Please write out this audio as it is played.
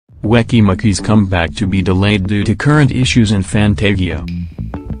Weki Meki's comeback to be delayed due to current issues in Fantagio.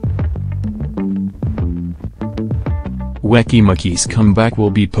 Weki Meki's comeback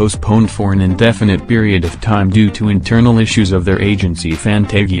will be postponed for an indefinite period of time due to internal issues of their agency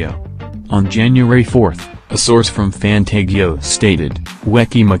Fantagio. On January 4, a source from Fantagio stated,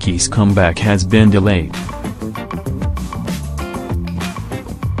 Weki Meki's comeback has been delayed.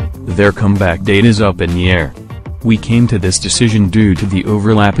 Their comeback date is up in the air. We came to this decision due to the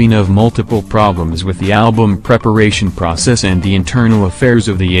overlapping of multiple problems with the album preparation process and the internal affairs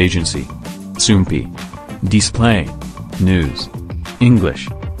of the agency. Sumpi. Display. News. English.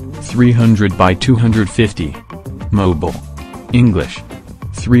 300 by 250. Mobile. English.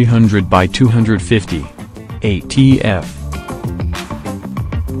 300 by 250. ATF.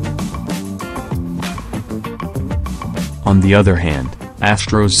 On the other hand,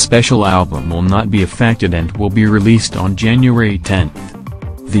 Astro's special album will not be affected and will be released on January 10.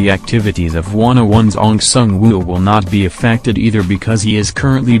 The activities of 101's Ong Sung-woo will not be affected either because he is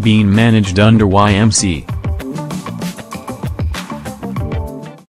currently being managed under YMC.